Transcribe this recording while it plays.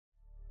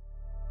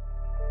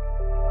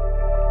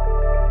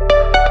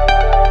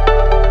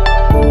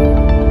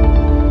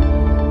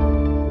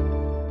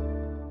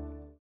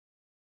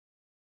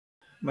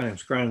My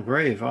name's Grahame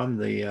Grieve. I'm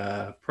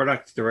the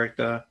product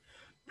director,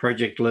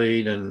 project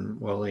lead,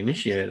 and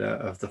initiator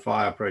of the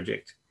FHIR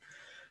project.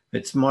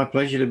 It's my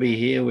pleasure to be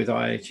here with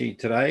IHE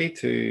today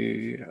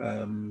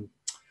to,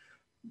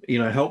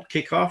 help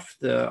kick off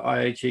the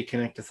IHE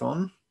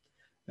Connectathon,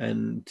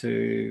 and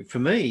for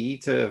me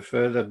to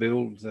further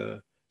build,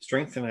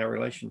 strengthen our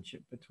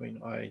relationship between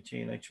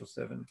IHE and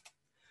HL7. I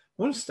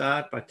want to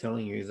start by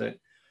telling you that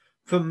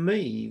for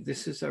me,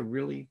 this is a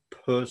really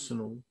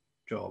personal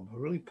job, a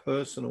really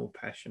personal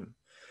passion.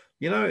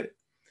 You know,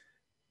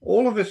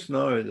 all of us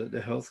know that the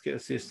healthcare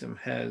system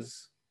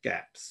has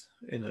gaps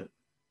in it.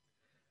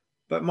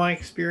 But my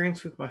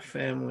experience with my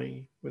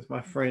family, with my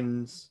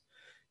friends,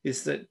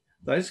 is that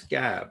those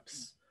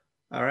gaps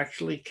are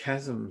actually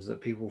chasms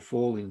that people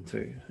fall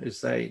into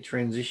as they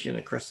transition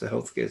across the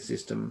healthcare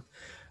system.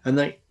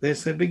 And they're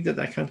so big that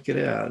they can't get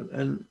out.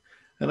 And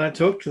I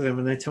talk to them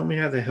and they tell me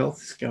how their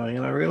health is going.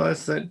 And I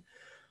realize that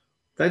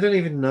they don't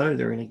even know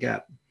they're in a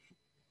gap,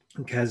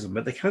 a chasm,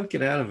 but they can't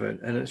get out of it.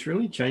 And it's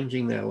really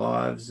changing their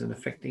lives and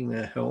affecting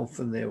their health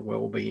and their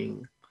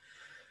well-being.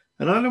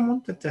 And I don't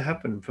want that to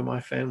happen for my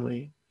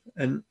family.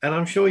 And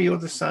I'm sure you're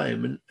the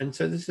same. And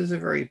so this is a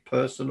very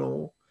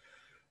personal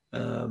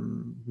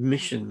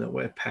mission that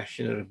we're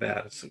passionate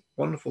about. It's a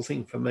wonderful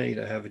thing for me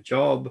to have a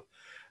job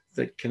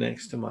that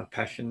connects to my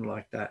passion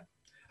like that.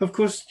 Of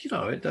course,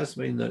 it does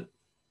mean that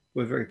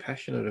we're very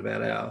passionate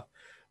about our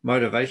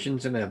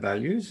motivations and our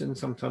values, and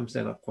sometimes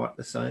they're not quite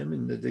the same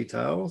in the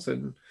details.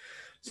 And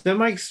so that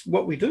makes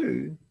what we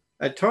do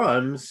at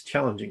times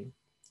challenging.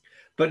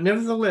 But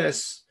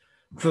nevertheless,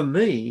 for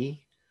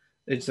me,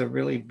 it's a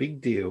really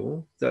big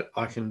deal that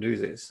I can do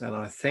this. And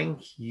I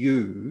thank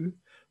you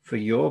for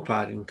your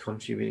part in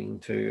contributing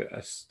to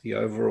the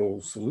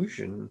overall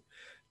solution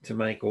to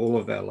make all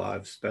of our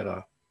lives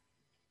better.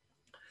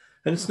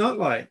 And it's not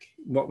like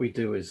what we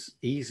do is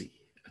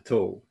easy at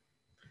all.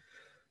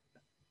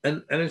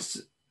 And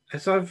it's,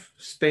 as I've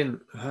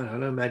spent, I don't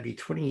know, maybe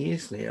 20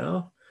 years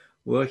now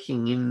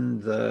working in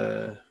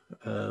the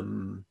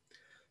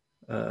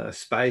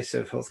space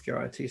of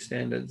healthcare IT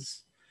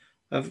standards,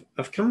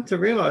 I've come to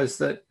realize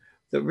that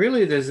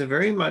really there's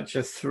very much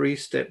a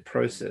three-step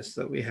process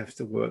that we have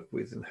to work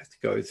with and have to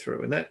go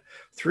through. And that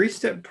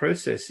three-step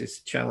process is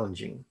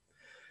challenging.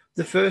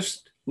 The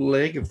first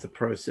leg of the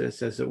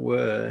process, as it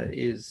were,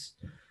 is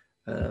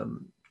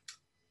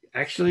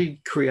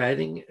actually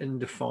creating and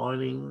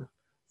defining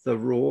the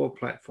raw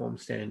platform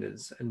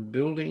standards and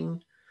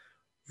building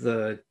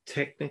the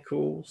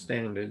technical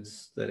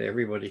standards that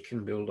everybody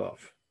can build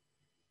off.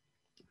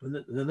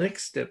 And the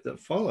next step that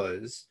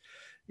follows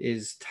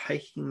is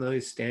taking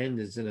those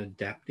standards and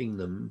adapting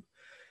them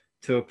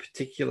to a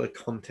particular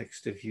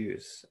context of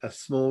use, a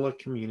smaller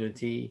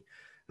community,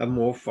 a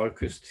more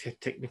focused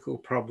technical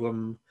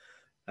problem,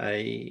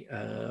 a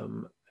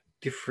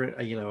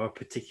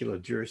particular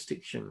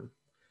jurisdiction,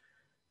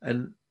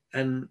 and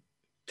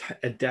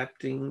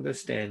adapting the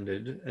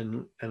standard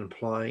and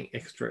applying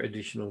extra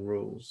additional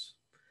rules.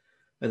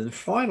 And then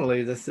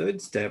finally, the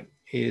third step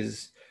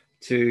is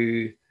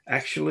to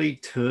actually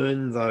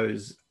turn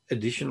those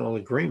additional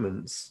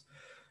agreements,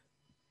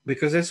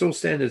 because that's all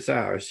standards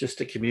are. It's just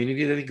a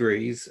community that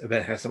agrees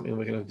about how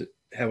we're going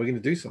to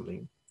do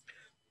something,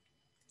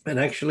 and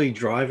actually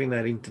driving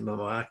that into the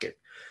market,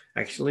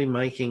 actually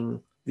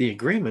making the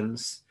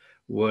agreements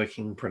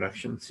working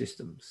production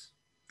systems.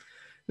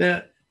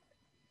 Now,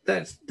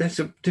 that's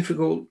a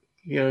difficult,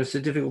 it's a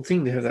difficult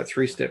thing to have that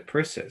three-step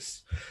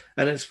process.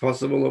 And it's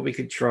possible that we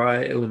could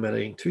try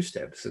eliminating two of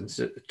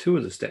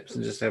the steps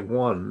and just have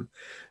one.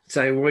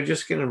 Say, well, we're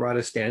just going to write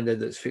a standard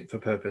that's fit for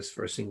purpose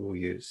for a single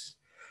use.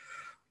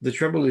 The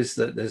trouble is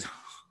that there's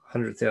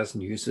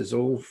 100,000 uses,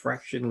 all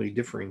fractionally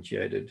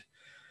differentiated.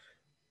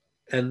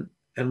 And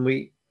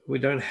we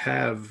don't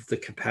have the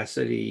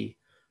capacity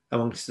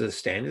amongst the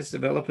standards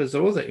developers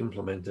or the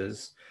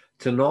implementers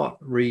to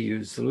not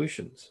reuse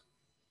solutions.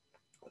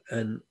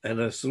 And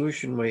a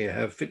solution where you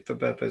have fit for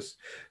purpose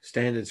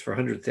standards for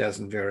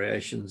 100,000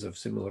 variations of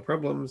similar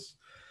problems,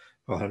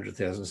 or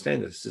 100,000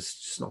 standards, it's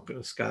just not going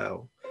to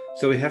scale.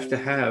 So we have to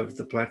have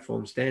the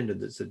platform standard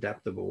that's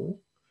adaptable,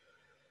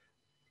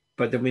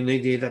 but then we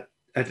need the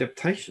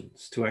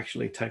adaptations to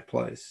actually take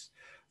place.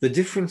 The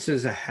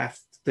differences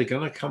they're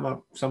going to come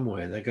up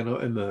somewhere, they're going to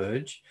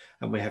emerge,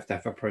 and we have to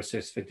have a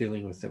process for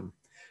dealing with them.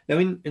 Now,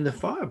 in the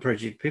FHIR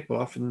project, people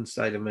often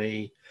say to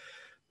me,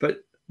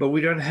 but we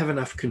don't have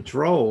enough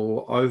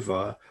control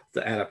over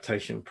the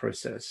adaptation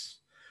process.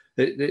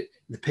 The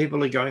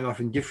people are going off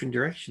in different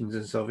directions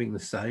and solving the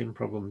same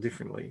problem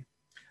differently.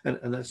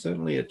 And that's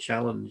certainly a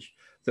challenge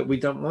that we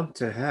don't want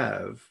to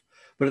have.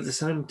 But at the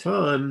same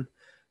time,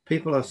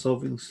 people are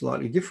solving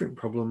slightly different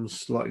problems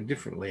slightly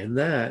differently. And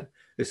that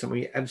is something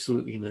we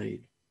absolutely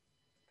need.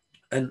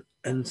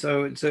 And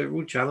so it's a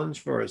real challenge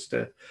for us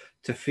to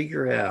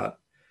figure out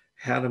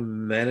how to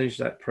manage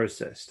that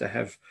process,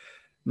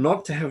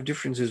 not to have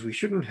differences we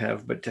shouldn't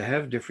have, but to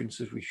have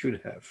differences we should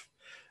have.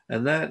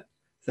 And that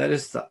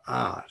is the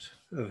art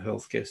of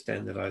healthcare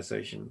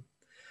standardization.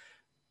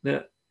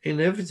 Now,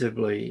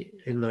 inevitably,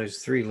 in those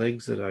three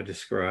legs that I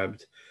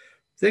described,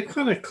 they're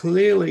kind of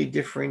clearly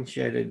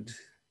differentiated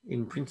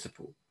in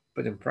principle,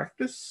 but in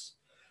practice,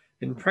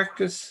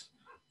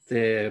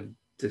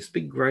 there's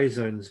big grey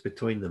zones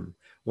between them.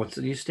 What's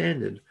the new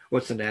standard?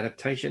 What's an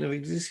adaptation of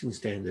existing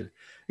standard?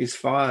 Is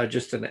FHIR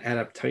just an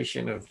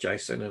adaptation of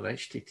JSON and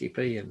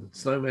HTTP and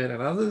Snowman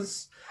and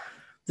others?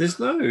 There's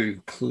no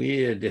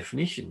clear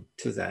definition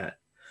to that.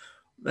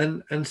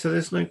 And so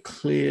there's no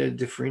clear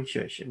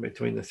differentiation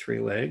between the three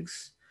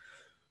legs.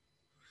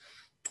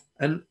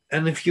 And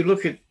if you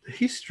look at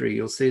history,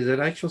 you'll see that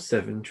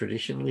HL7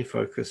 traditionally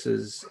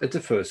focuses at the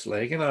first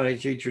leg, and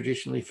IHE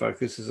traditionally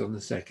focuses on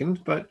the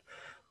second, but,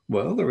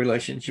 well, the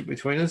relationship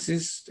between us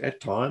is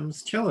at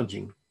times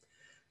challenging.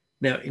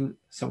 Now, in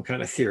some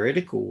kind of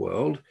theoretical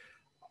world,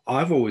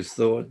 I've always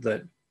thought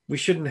that we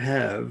shouldn't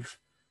have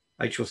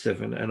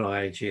HL7 and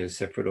IHE as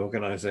separate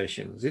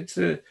organizations. It's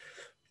a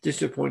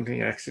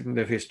disappointing accident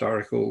of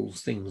historical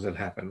things that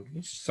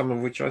happened, some of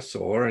which I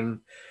saw,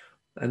 and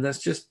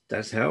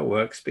that's how it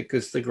works,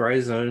 because the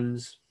grey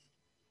zones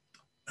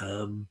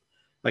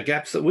are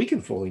gaps that we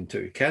can fall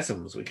into,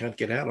 chasms we can't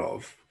get out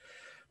of.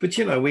 But,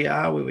 you know, we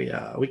are where we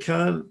are. We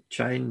can't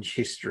change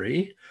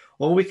history.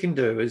 All we can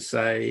do is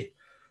say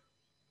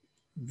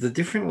the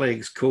different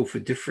legs call for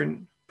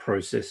different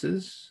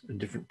processes and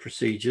different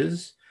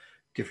procedures,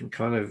 different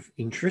kind of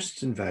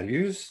interests and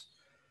values.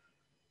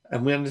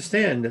 And we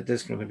understand that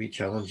there's going to be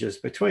challenges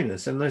between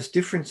us. And those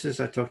differences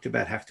I talked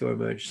about have to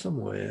emerge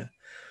somewhere.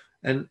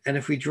 And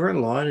if we draw a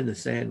line in the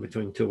sand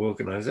between two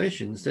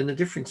organizations, then the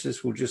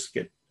differences will just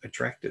get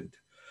attracted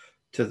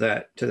to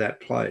that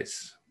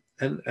place.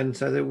 And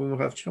so that we will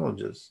have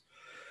challenges.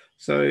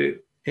 So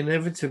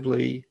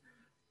inevitably,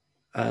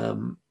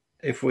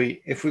 if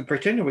we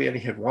pretend that we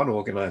only had one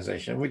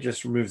organization, we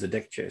just remove the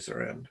deck chairs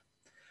around.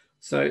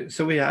 So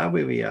we are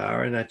where we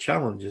are, and our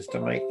challenge is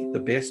to make the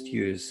best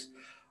use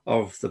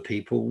of the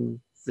people,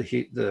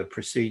 the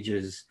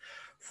procedures,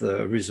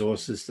 the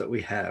resources that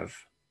we have.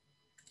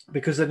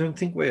 Because I don't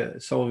think we're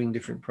solving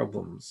different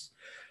problems.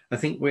 I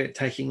think we're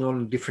taking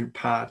on different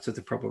parts of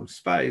the problem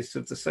space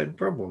of the same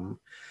problem.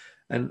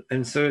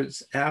 And so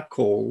it's our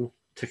call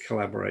to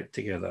collaborate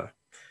together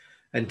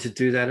and to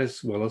do that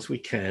as well as we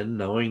can,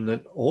 knowing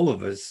that all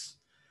of us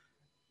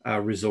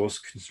are resource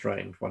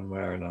constrained one way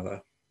or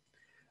another.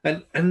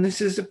 And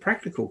this is a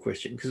practical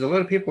question, because a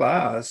lot of people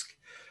ask,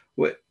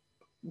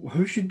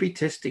 who should be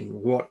testing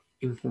what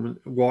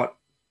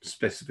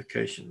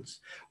specifications,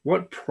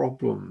 what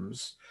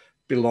problems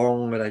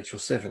belong at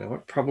HL7 and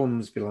what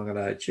problems belong at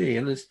IHE?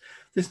 And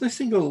there's no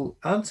single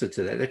answer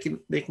to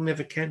that. There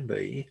never can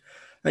be.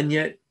 And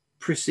yet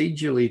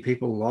procedurally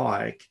people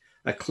like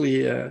a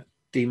clear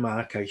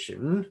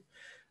demarcation,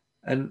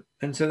 and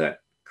so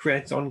that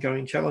creates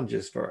ongoing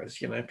challenges for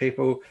us. You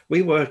know,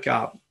 we work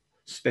up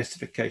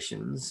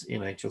specifications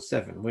in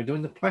HL7. We're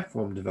doing the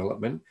platform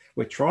development.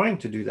 We're trying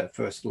to do that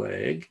first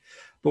leg.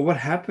 But what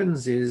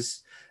happens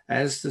is,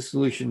 as the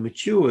solution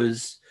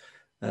matures,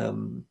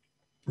 the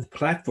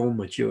platform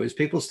matures,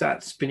 people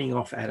start spinning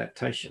off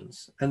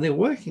adaptations, and they're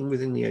working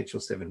within the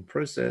HL7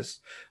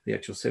 process, the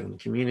HL7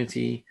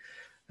 community,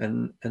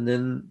 and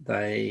then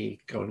they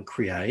go and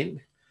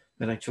create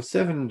an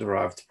HL7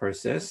 derived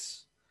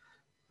process.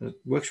 It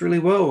works really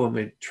well when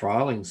we're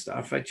trialing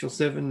stuff.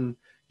 HL7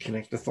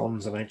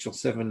 connectathons and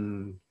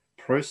HL7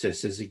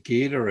 processes are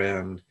geared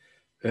around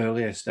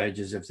earlier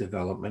stages of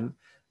development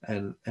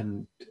and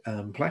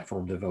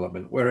platform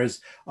development,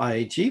 whereas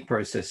IHE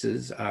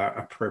processes are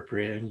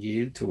appropriate and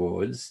geared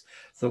towards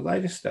the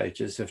later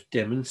stages of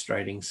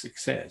demonstrating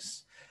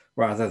success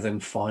rather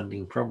than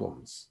finding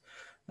problems.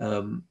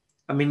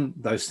 I mean,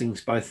 those things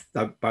both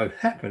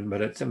happen,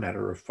 but it's a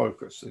matter of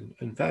focus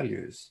and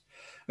values.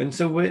 And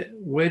so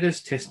where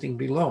does testing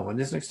belong? And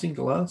there's no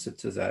single answer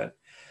to that.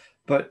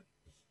 But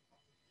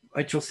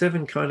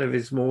HL7 kind of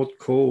is more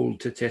called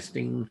to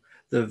testing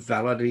the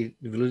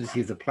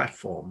validity of the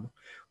platform,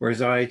 whereas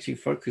IHE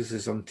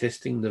focuses on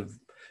testing the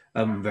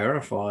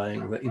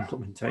verifying the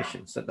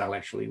implementations that they'll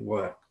actually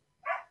work.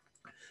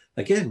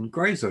 Again,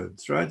 grey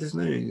zones, right? There's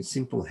no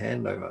simple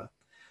handover.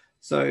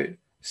 So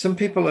some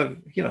people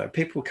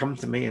people come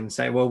to me and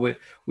say, well,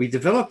 we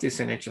developed this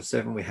in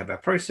HL7, we have our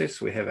process,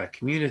 we have our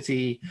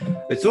community,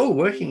 it's all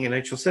working in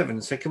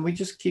HL7. So can we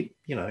just keep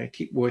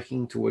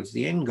working towards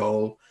the end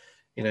goal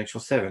in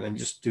HL7 and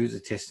just do the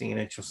testing in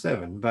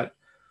HL7? But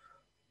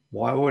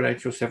why would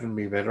HL7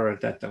 be better at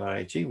that than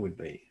IHE would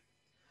be?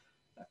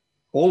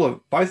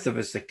 Both of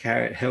us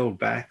are held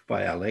back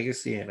by our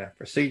legacy and our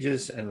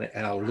procedures and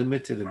our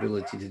limited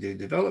ability to do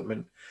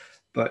development.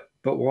 But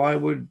why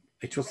would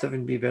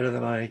HL7 be better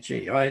than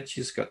IHE?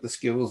 IHE's got the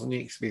skills and the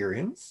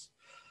experience,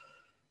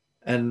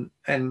 and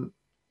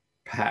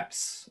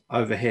perhaps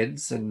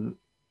overheads and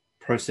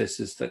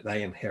processes that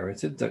they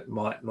inherited that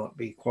might not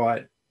be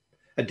quite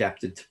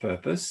adapted to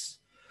purpose.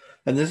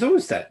 And there's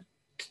always that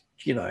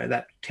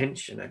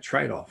tension, that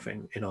trade-off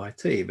in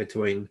IT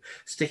between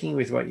sticking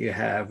with what you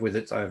have with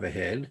its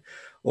overhead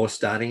or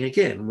starting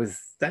again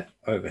with that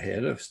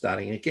overhead of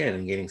starting again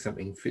and getting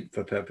something fit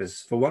for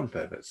purpose for one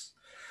purpose.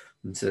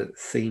 It's a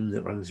theme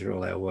that runs through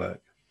all our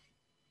work.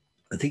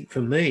 I think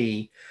for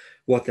me,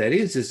 what that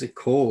is a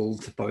call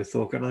to both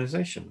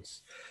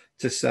organizations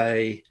to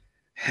say,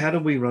 how do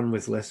we run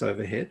with less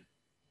overhead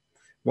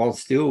while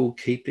still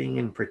keeping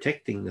and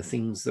protecting the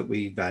things that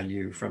we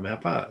value from our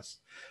past?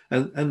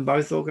 And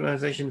both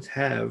organizations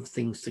have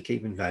things to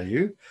keep in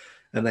value,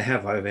 and they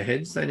have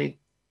overheads they need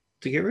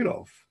to get rid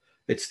of.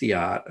 It's the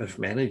art of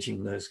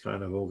managing those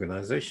kind of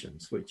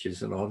organizations, which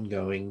is an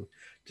ongoing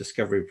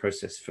discovery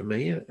process for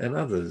me and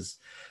others.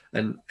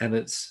 And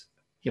it's,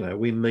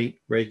 we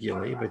meet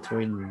regularly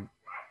between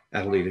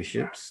our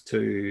leaderships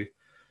to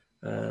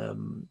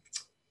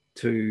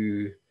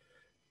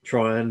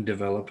try and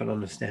develop and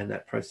understand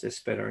that process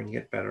better and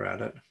get better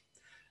at it.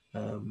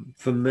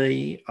 For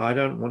me, I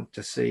don't want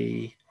to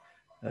see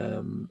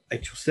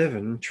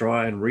HL7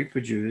 try and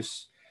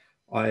reproduce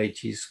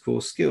IHE's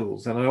core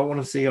skills. And I don't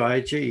want to see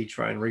IHE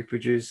try and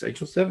reproduce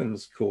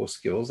HL7's core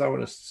skills. I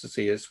want us to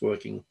see us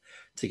working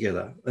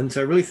together. And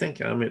so I really thank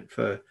Amit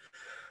for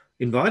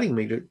inviting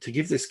me to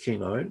give this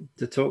keynote,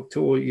 to talk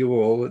to you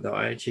all at the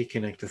IHE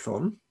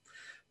Connectathon,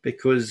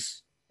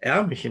 because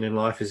our mission in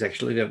life is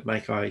actually to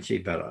make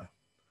IHE better.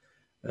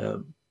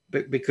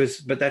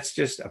 But that's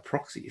just a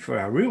proxy for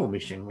our real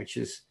mission, which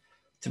is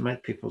to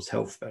make people's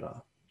health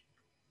better.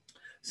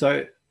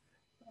 So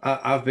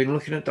I've been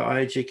looking at the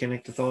IHE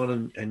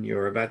Connectathon, and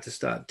you're about to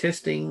start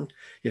testing.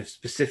 You have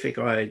specific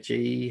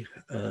IHE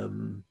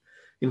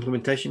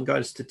implementation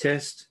guides to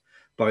test,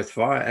 both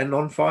FHIR and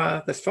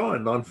non-FHIR. That's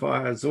fine.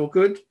 Non-FHIR is all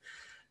good.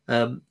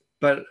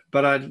 But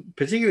I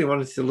particularly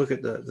wanted to look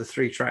at the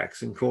three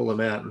tracks and call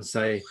them out and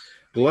say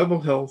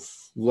global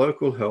health,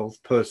 local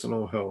health,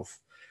 personal health.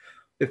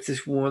 If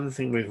there's one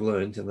thing we've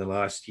learned in the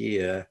last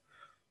year,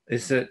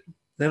 is that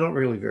they're not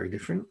really very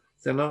different.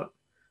 They're not,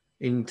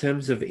 in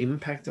terms of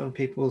impact on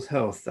people's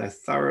health, they're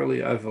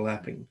thoroughly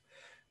overlapping.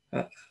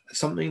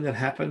 Something that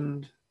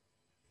happened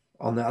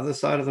on the other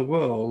side of the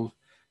world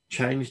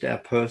changed our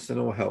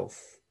personal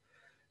health.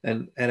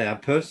 And our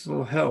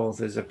personal health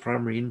is a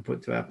primary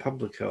input to our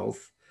public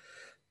health.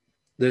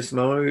 There's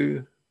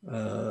no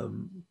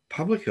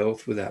public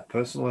health without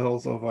personal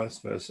health, or vice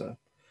versa.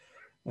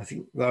 I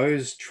think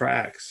those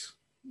tracks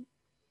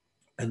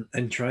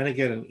and trying to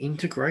get an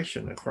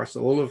integration across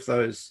all of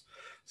those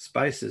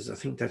spaces, I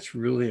think that's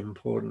really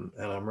important.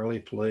 And I'm really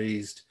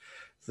pleased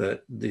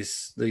that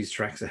these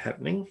tracks are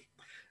happening.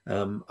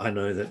 I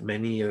know that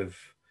many of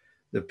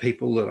the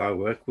people that I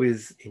work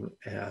with in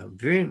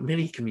very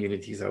many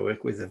communities I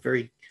work with are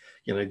very,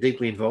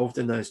 deeply involved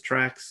in those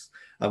tracks.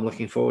 I'm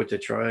looking forward to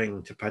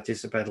trying to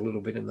participate a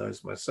little bit in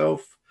those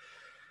myself.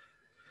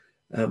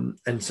 And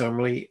so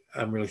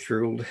I'm really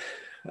thrilled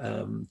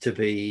to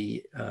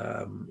be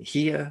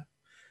here,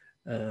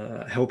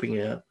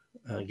 helping out,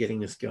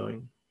 getting this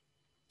going.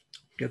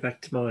 Go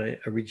back to my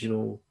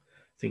original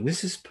thing.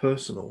 This is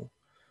personal.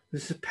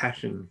 This is a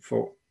passion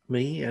for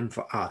me and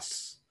for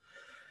us.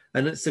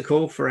 And it's a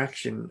call for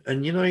action.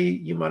 And,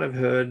 you might have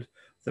heard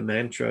the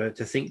mantra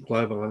to think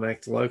global and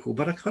act local,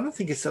 but I kind of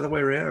think it's the other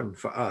way around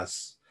for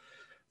us,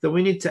 that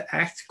we need to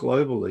act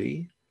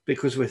globally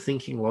because we're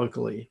thinking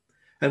locally.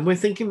 And we're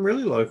thinking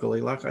really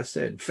locally, like I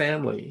said,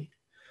 family,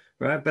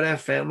 right? But our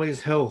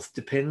family's health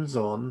depends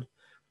on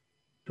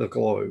the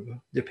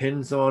globe,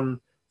 depends on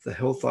the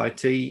health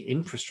IT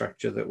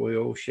infrastructure that we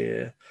all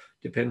share,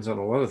 depends on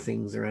a lot of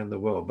things around the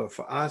world. But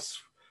for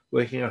us,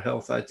 working on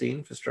health IT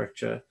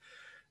infrastructure,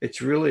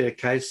 it's really a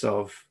case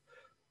of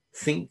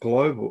think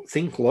global,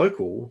 think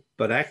local,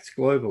 but act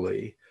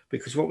globally.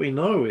 Because what we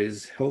know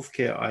is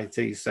healthcare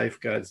IT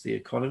safeguards the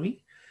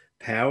economy,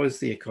 powers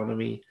the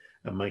economy,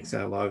 and makes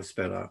our lives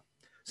better.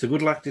 So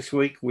good luck this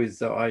week with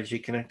the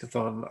IHE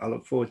Connectathon. I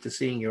look forward to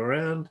seeing you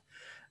around.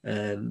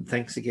 And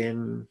thanks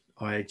again,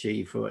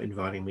 IHE, for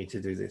inviting me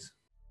to do this.